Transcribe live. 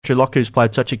Lockier's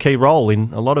played such a key role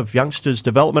in a lot of youngsters'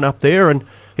 development up there, and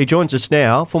he joins us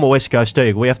now, former West Coast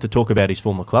Eagle. We have to talk about his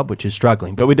former club, which is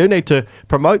struggling, but we do need to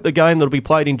promote the game that will be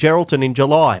played in Geraldton in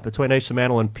July between East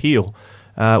Fremantle and Peel.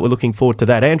 We're looking forward to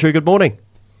that. Andrew, good morning.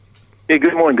 Yeah,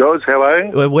 good morning, guys. How are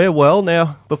you? We're well.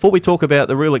 Now, before we talk about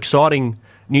the real exciting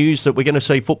news that we're going to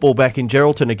see football back in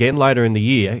Geraldton again later in the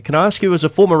year, can I ask you, as a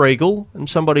former Eagle and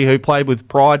somebody who played with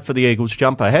pride for the Eagles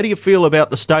jumper, how do you feel about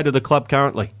the state of the club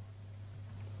currently?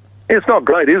 It's not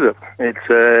great, is it?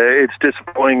 It's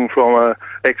disappointing from a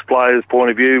ex-player's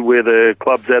point of view where the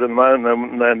club's at the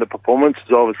moment and the performance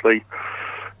is obviously.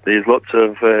 There's lots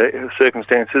of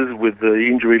circumstances with the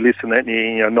injury list and that,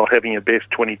 not having your best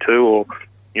 22 or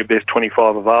your best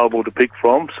 25 available to pick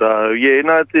from. So,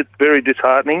 it's very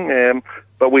disheartening.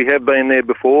 But we have been there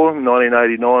before.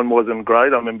 1989 wasn't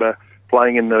great. I remember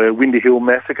playing in the Windy Hill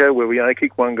Massacre where we only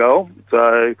kicked one goal.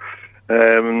 So,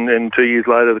 and 2 years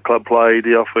later the club played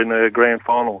off in the grand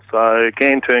final. So it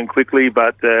can turn quickly,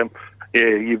 but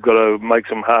you've got to make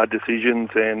some hard decisions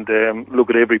and look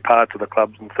at every part of the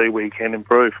clubs and see where you can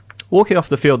improve. Walking off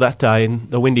the field that day in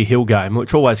the Windy Hill game,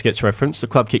 which always gets referenced, the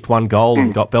club kicked one goal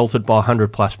and got belted by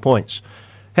 100-plus points.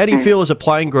 How do you feel as a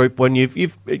playing group when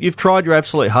you've tried your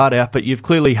absolute heart out, but you've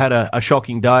clearly had a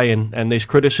shocking day and there's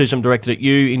criticism directed at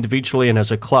you individually and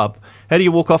as a club? How do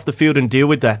you walk off the field and deal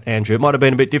with that, Andrew? It might have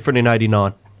been a bit different in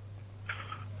 '89.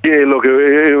 Yeah, look,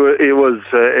 it was,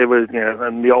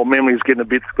 and the old memory's getting a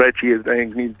bit scratchy,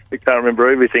 and you can't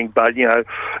remember everything, but,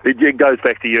 it goes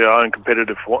back to your own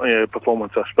competitive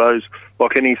performance, I suppose.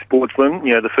 Like any sportsman,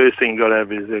 the first thing you've got to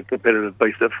have is a competitive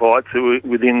beast that fights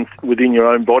within your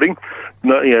own body.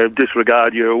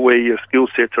 Disregard where your skill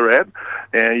sets are at,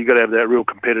 and you've got to have that real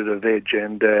competitive edge,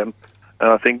 and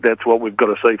I think that's what we've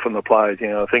got to see from the players.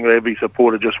 I think every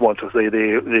supporter just wants to see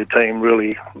their team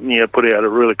really, put out a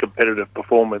really competitive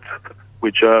performance,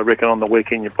 which I reckon on the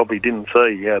weekend you probably didn't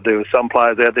see. There were some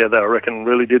players out there that I reckon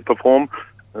really did perform,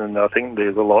 and I think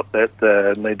there's a lot that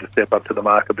need to step up to the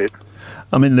mark a bit.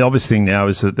 I mean, the obvious thing now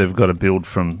is that they've got to build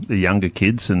from the younger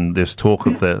kids, and there's talk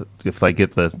of if they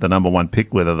get the number one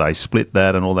pick, whether they split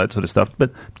that and all that sort of stuff.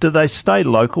 But do they stay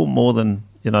local more than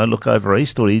look over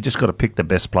east, or you just got to pick the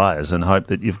best players and hope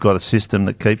that you've got a system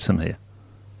that keeps them here?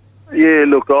 Yeah,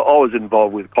 look, I was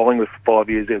involved with Collingwood for 5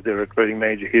 years as their recruiting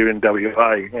manager here in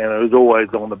WA, and it was always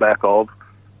on the back of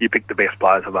you pick the best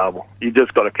players available. You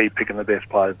just got to keep picking the best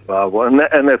players available, and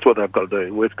that's what they've got to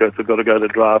do. West Coast have got to go to the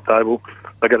draft table.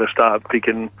 They've got to start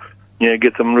picking,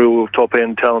 get some real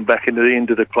top-end talent back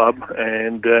into the club,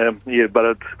 and but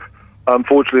it's.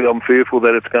 Unfortunately, I'm fearful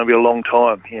that it's going to be a long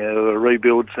time.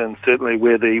 Rebuilds, and certainly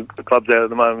where the club's at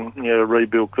the moment, a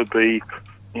rebuild could be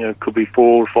 4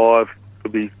 or 5,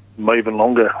 could be even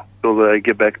longer till they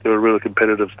get back to a really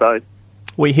competitive state.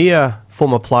 We hear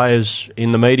former players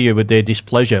in the media with their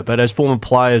displeasure, but as former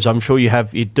players, I'm sure you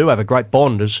do have a great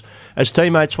bond as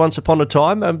teammates once upon a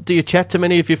time. Do you chat to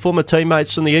many of your former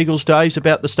teammates in the Eagles days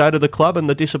about the state of the club and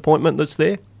the disappointment that's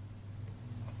there?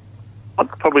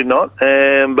 Probably not, but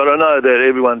I know that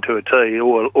everyone to a T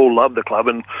all love the club,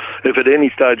 and if at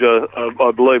any stage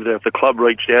I believe that if the club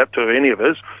reached out to any of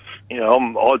us,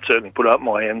 I'd certainly put up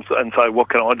my hands and say, what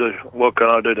can I do? What can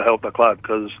I do to help the club?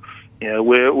 Because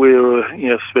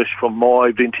we're especially from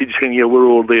my vintage, we're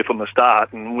all there from the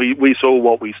start, and we saw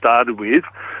what we started with,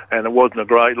 and it wasn't a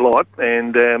great lot.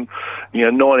 And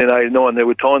 1989, there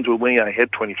were times when we only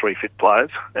had 23 fit players,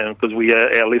 and because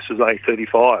our list was only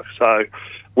 35, so.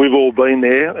 We've all been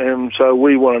there, and so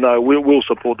we want to know. We'll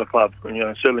support the club.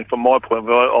 Certainly from my point of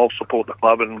view, I'll support the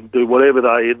club and do whatever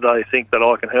they think that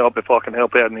I can help, if I can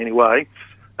help out in any way.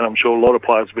 And I'm sure a lot of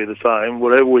players will be the same.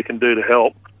 Whatever we can do to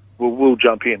help, we'll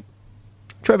jump in.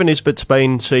 Trevor Nisbet's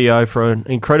been CEO for an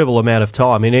incredible amount of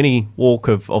time in any walk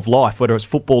of life, whether it's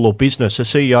football or business. A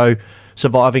CEO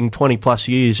surviving 20-plus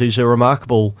years is a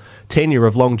remarkable tenure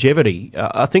of longevity.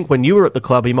 I think when you were at the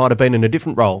club, he might have been in a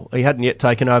different role. He hadn't yet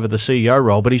taken over the CEO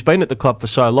role, but he's been at the club for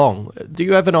so long. Do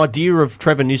you have an idea of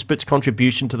Trevor Nisbet's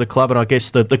contribution to the club and I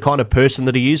guess the kind of person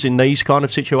that he is in these kind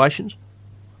of situations?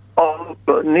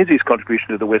 Nizzy's contribution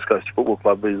to the West Coast Football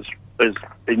Club is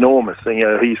enormous.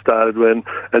 He started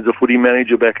as a footy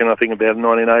manager back in, I think, about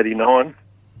 1989.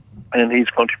 And his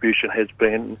contribution has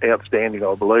been outstanding,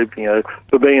 I believe,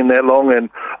 for being that long and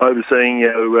overseeing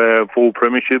 4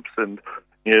 premierships and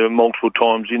multiple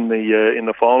times in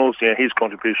the finals. His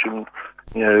contribution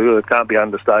can't be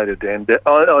understated. And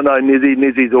I know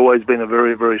Nizzy's always been a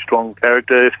very, very strong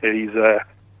character. He's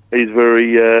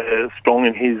very strong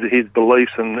in his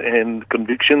beliefs and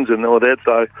convictions and all that.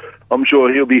 So I'm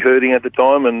sure he'll be hurting at the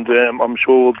time, and I'm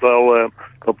sure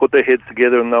they'll put their heads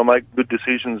together and they'll make good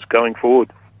decisions going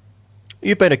forward.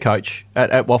 You've been a coach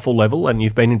at waffle level and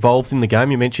you've been involved in the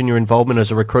game. You mentioned your involvement as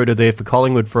a recruiter there for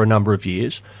Collingwood for a number of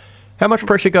years. How much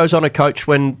pressure goes on a coach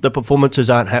when the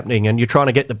performances aren't happening and you're trying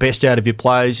to get the best out of your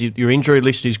players, your injury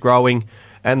list is growing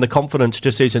and the confidence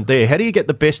just isn't there? How do you get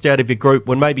the best out of your group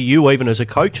when maybe you, even as a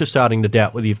coach, are starting to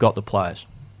doubt whether you've got the players?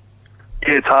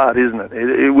 Yeah, it's hard, isn't it?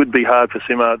 It would be hard for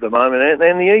Simo at the moment.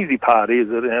 And the easy part is,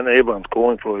 that, and everyone's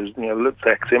calling for, is, let's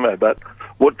sack Simo, but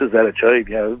what does that achieve?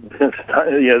 You'll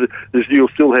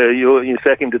still have, you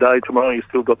sack him today, tomorrow you've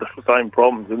still got the same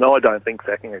problems. And I don't think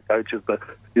sacking a coach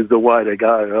is the way to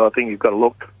go. I think you've got to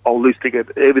look holistic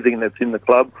at everything that's in the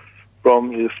club,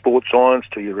 from your sports science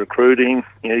to your recruiting.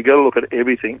 You've got to look at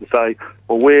everything to say,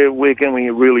 well, where can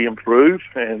we really improve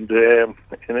and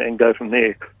go from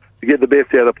there to get the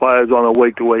best out of players on a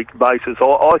week-to-week basis.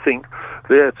 I think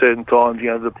there are certain times,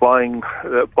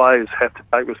 the players have to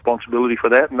take responsibility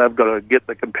for that, and they've got to get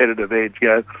the competitive edge.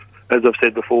 As I've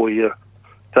said before, you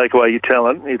take away your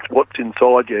talent, it's what's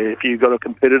inside you. If you've got a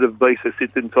competitive beast that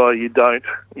sits inside you, don't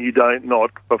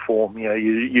not perform.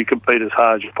 You compete as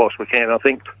hard as you possibly can. I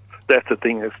think that's the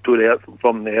thing that stood out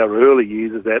from our early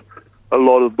years, is that we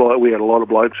had a lot of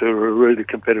blokes who were really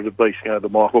competitive beasts. The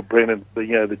Michael Brennan,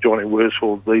 the Johnny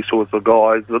Worsford, these sorts of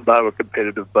guys, that they were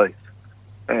competitive beasts.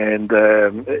 And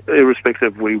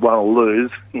irrespective if we won or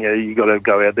lose, you got to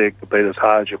go out there and compete as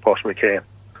hard as you possibly can.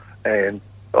 And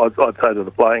I'd say to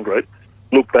the playing group,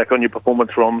 look back on your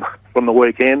performance from the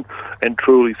weekend and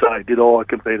truly say, did I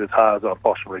compete as hard as I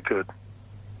possibly could?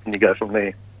 And you go from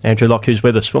there. Andrew Lockyer's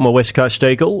with us, former West Coast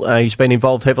Eagle. He's been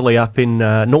involved heavily up in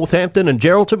Northampton and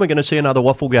Geraldton. We're going to see another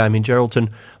waffle game in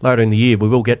Geraldton later in the year. We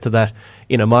will get to that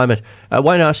in a moment. I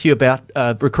won't ask you about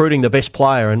recruiting the best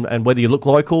player and whether you look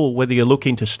local or whether you look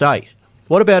interstate.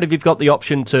 What about if you've got the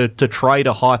option to trade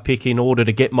a high pick in order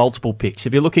to get multiple picks?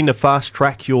 If you're looking to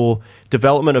fast-track your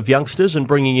development of youngsters and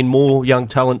bringing in more young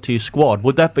talent to your squad,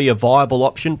 would that be a viable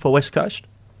option for West Coast?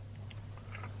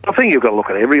 I think you've got to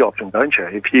look at every option, don't you?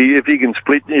 If you can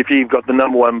split, if you've got the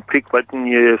number one pick, but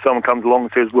someone comes along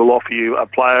and says, we'll offer you a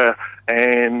player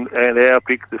and our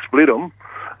pick to split them,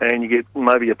 and you get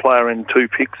maybe a player and two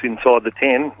picks inside the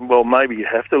 10, well, maybe you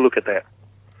have to look at that.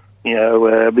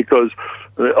 Because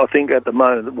I think at the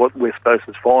moment what West Coast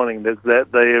is finding is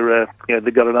that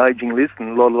they've got an ageing list,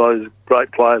 and a lot of those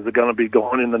great players are going to be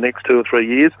gone in the next 2 or 3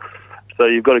 years. So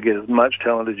you've got to get as much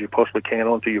talent as you possibly can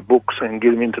onto your books and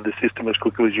get them into the system as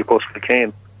quickly as you possibly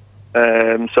can.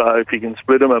 So if you can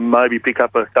split them and maybe pick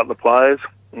up a couple of players,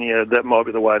 that might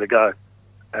be the way to go.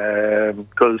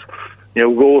 Because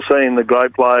we've all seen the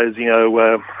great players.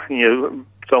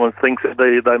 Someone thinks that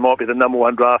they might be the number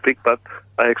one draft pick, but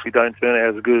they actually don't turn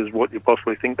out as good as what you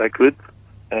possibly think they could.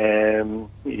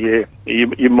 You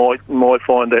might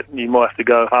find that you might have to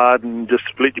go hard and just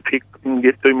split your pick and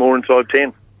get 2 more inside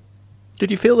 10. Did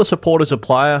you feel the support as a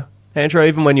player, Andrew,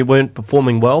 even when you weren't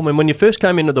performing well? I mean, when you first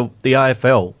came into the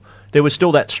AFL, there was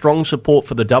still that strong support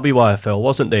for the WAFL,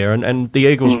 wasn't there? And the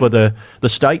Eagles were the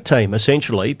state team,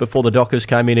 essentially, before the Dockers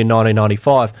came in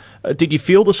 1995. Did you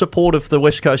feel the support of the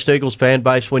West Coast Eagles fan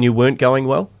base when you weren't going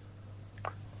well?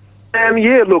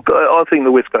 Look, I think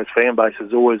the West Coast fan base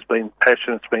has always been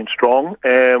passionate, it's been strong.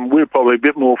 We're probably a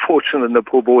bit more fortunate than the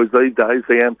poor boys these days.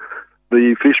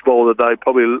 The fishbowl that they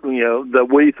probably, that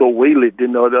we thought we lived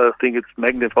in, I think it's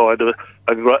magnified a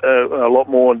lot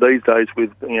more these days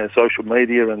with, social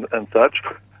media and such.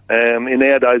 In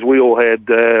our days, we all had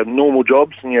normal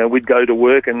jobs. We'd go to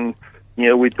work and,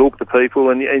 we'd talk to people,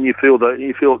 and you feel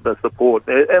the support.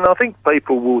 And I think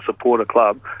people will support a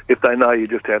club if they know you're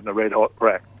just having a red hot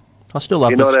crack. I still love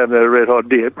You're not having a red hot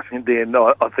dip, then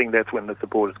I think that's when the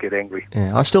supporters get angry.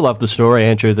 Yeah, I still love the story,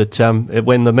 Andrew, that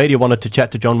when the media wanted to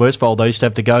chat to John Worsfold, they used to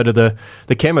have to go to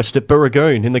the chemist at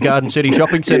Burragoon in the Garden City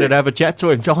Shopping Centre to have a chat to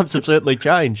him. Times have certainly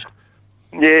changed.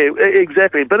 Yeah,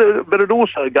 exactly. But it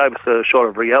also gave us a shot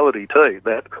of reality too,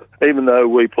 that even though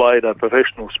we played a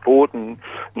professional sport and,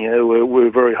 we're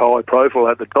very high profile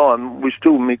at the time, we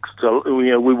still mixed,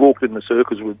 we walked in the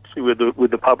circles with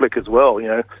the public as well,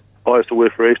 I used to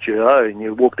work for SGO, and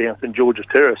you walk down St George's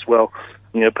Terrace. Well,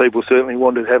 people certainly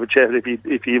wanted to have a chat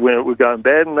if you were going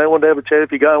bad, and they wanted to have a chat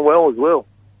if you're going well as well.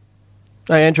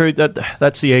 Hey, Andrew,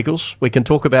 that's the Eagles. We can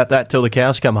talk about that till the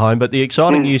cows come home. But the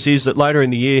exciting news is that later in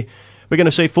the year, we're going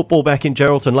to see football back in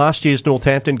Geraldton. Last year's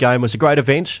Northampton game was a great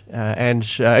event, and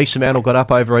East Fremantle got up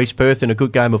over East Perth in a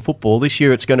good game of football. This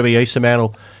year it's going to be East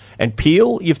Fremantle and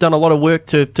Peel. You've done a lot of work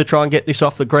to try and get this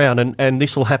off the ground, and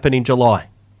this will happen in July.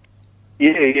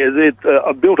 Yeah,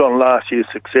 built on last year's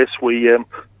success. We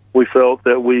we felt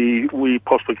that we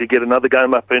possibly could get another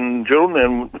game up in Geraldton,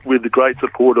 and with the great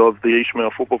support of the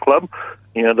Eastmail Football Club,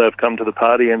 they've come to the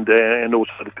party, and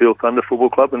also the Peel Thunder Football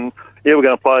Club, and we're going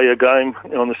to play a game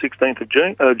on the 16th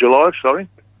of July,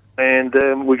 and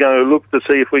we're going to look to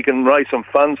see if we can raise some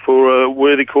funds for a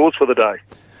worthy cause for the day.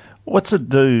 What's it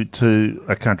do to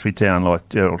a country town like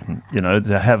Geraldton,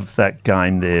 to have that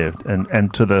game there,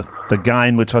 and to the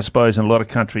game, which I suppose in a lot of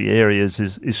country areas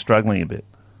is struggling a bit?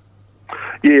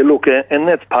 Yeah, look, and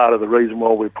that's part of the reason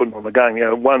why we're putting on the game.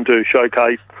 One, to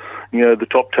showcase, the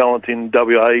top talent in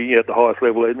WA at the highest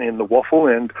level in the waffle,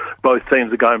 and both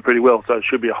teams are going pretty well, so it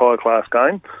should be a high-class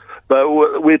game. But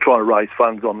we're trying to raise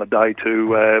funds on the day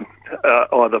to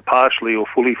either partially or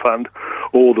fully fund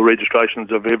all the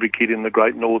registrations of every kid in the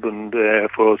Great Northern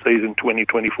for season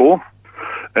 2024.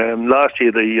 Last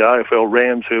year, the AFL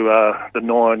Rams, who are the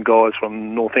 9 guys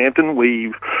from Northampton,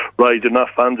 we raised enough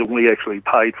funds and we actually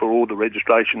paid for all the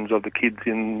registrations of the kids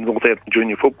in Northampton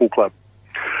Junior Football Club.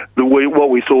 What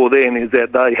we saw then is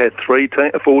that they had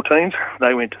 4 teams.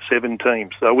 They went to 7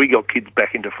 teams. So we got kids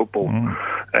back into football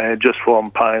just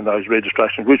from paying those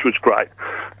registrations, which was great.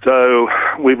 So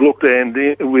we've looked, and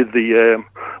with the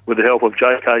help of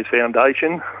JK's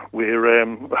Foundation, we're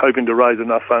hoping to raise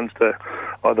enough funds to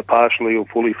either partially or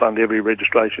fully fund every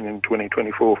registration in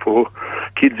 2024 for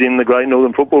kids in the Great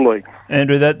Northern Football League.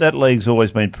 Andrew, that league's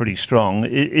always been pretty strong.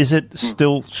 Is it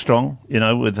still strong,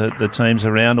 with the teams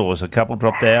around, or has a couple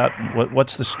dropped out?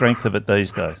 What's the strength of it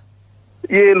these days?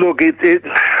 Yeah, look, I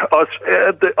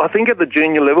think at the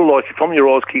junior level, like from your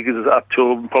Oz kickers up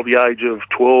to probably age of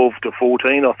 12 to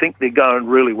 14, I think they're going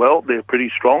really well. They're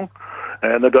pretty strong.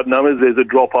 And they've got numbers. There's a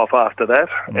drop-off after that.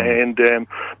 And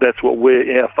that's what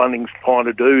our funding's trying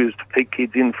to do, is to keep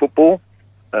kids in football.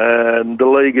 The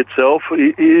league itself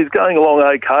is going along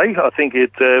okay. I think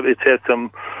it's had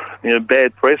some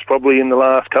bad press probably in the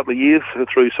last couple of years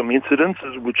through some incidents,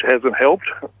 which hasn't helped.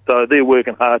 So they're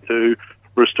working hard to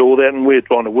restore that, and we're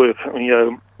trying to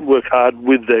work hard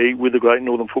with the Great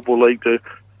Northern Football League to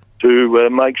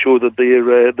make sure that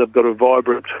they've got a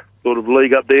vibrant sort of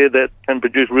league up there that can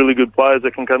produce really good players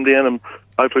that can come down and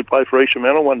hopefully play for East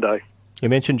Fremantle one day. You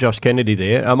mentioned Josh Kennedy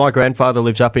there. My grandfather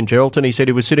lives up in Geraldton. He said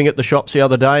he was sitting at the shops the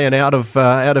other day, and out of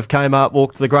Kmart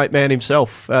walked the great man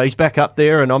himself. He's back up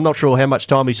there, and I'm not sure how much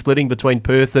time he's splitting between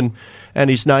Perth and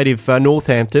his native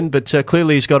Northampton, but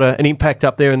clearly he's got an impact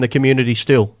up there in the community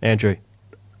still, Andrew.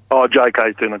 Oh,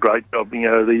 JK's doing a great job. Him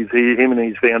and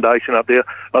his foundation up there.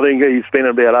 I think he's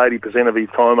spending about 80% of his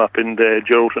time up in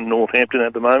Geraldton, Northampton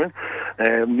at the moment.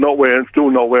 Still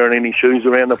not wearing any shoes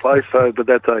around the place, but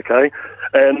that's okay.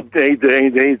 And he's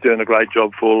doing a great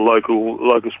job for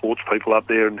local sports people up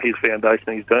there, and his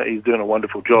foundation. He's doing a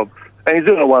wonderful job, and he's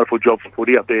doing a wonderful job for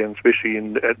footy up there, and especially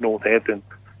at Northampton.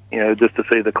 Just to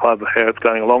see the club, how it's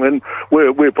going along, and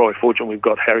we're probably fortunate we've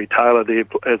got Harry Taylor there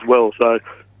as well. So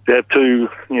to have 2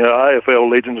 AFL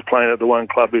legends playing at the one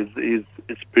club is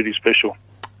pretty special.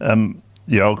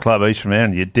 Your old club, East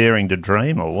Fremantle, you're daring to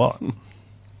dream, or what?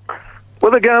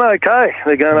 Well, they're going okay.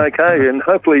 And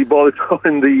hopefully by the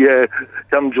time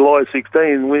come July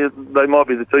 16, they might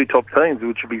be the 2 top teams,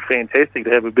 which would be fantastic to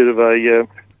have a bit of a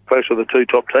clash of the 2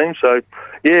 top teams. So,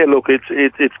 yeah, look,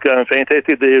 it's going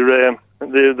fantastic.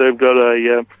 They've got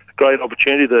a great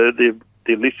opportunity.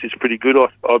 Their list is pretty good,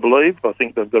 I believe. I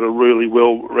think they've got a really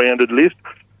well-rounded list,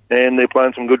 and they're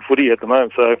playing some good footy at the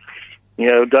moment. So,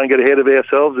 don't get ahead of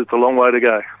ourselves. It's a long way to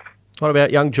go. What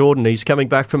about young Jordan? He's coming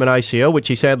back from an ACL, which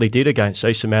he sadly did against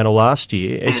East Fremantle last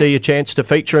year. Is he a chance to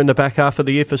feature in the back half of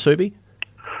the year for Subi?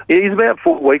 Yeah, he's about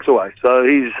 4 weeks away, so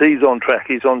he's on track.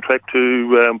 He's on track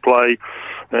to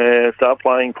start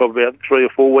playing probably about 3 or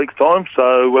 4 weeks' time.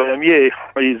 So,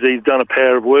 he's done a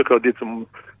power of work. I did some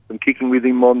kicking with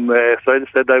him on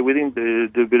Saturday with him to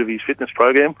do a bit of his fitness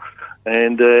program,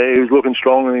 and he was looking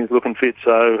strong and he's looking fit,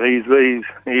 so he's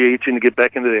itching to get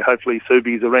back into there. Hopefully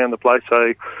Subi's around the place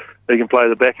so he can play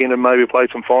the back end and maybe play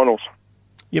some finals.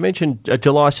 You mentioned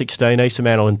July 16, East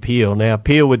Fremantle and Peel. Now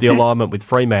Peel with the alignment with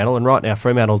Fremantle, and right now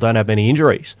Fremantle don't have any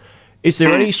injuries. Is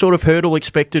there any sort of hurdle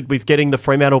expected with getting the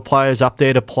Fremantle players up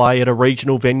there to play at a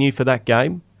regional venue for that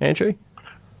game, Andrew?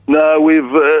 No,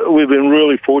 we've been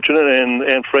really fortunate,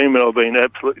 and Fremantle have been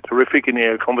absolutely terrific in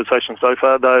our conversation so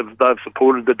far. They've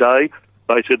supported the day.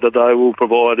 They said that they will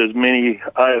provide as many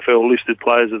AFL listed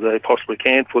players as they possibly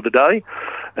can for the day.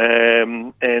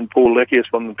 And Paul Lockyer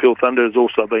from the Peel Thunder has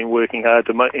also been working hard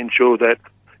to ensure that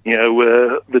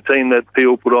the team that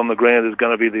Peel put on the ground is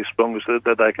going to be the strongest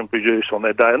that they can produce on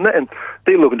that day. And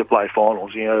they're looking to play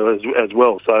finals, as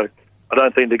well. So I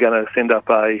don't think they're going to send up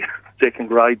a second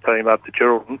grade team up to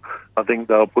Geraldton. I think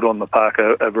they'll put on the park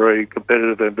a very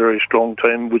competitive and very strong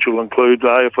team, which will include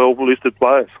AFL-listed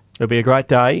players. It'll be a great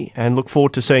day, and look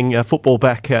forward to seeing football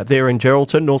back there in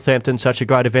Geraldton. Northampton, such a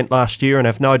great event last year, and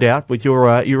have no doubt with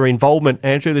your involvement,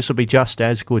 Andrew, this will be just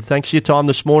as good. Thanks for your time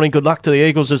this morning. Good luck to the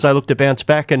Eagles as they look to bounce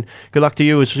back, and good luck to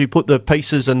you as you put the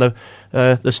pieces and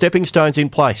the stepping stones in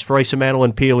place for East Mantle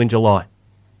and Peel in July.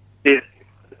 Yes,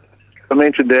 I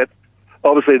mentioned that.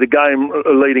 Obviously, the game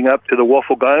leading up to the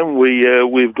Waffle game,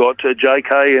 we've got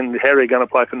JK and Harry going to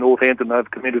play for Northampton. They've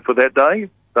committed for that day.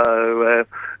 So,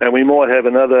 and we might have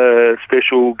another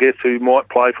special guest who might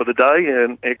play for the day,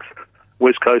 an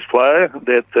ex-West Coast player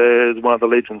that is one of the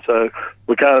legends. So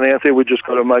we can't announce it. We've just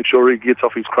got to make sure he gets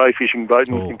off his crayfishing boat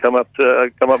and can come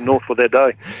up north for that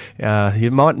day.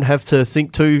 You mightn't have to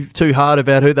think too hard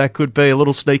about who that could be. A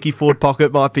little sneaky forward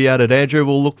pocket might be added. Andrew,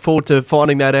 we'll look forward to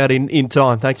finding that out in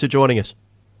time. Thanks for joining us.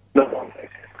 No.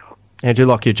 Andrew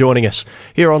Lockyer joining us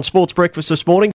here on Sports Breakfast this morning.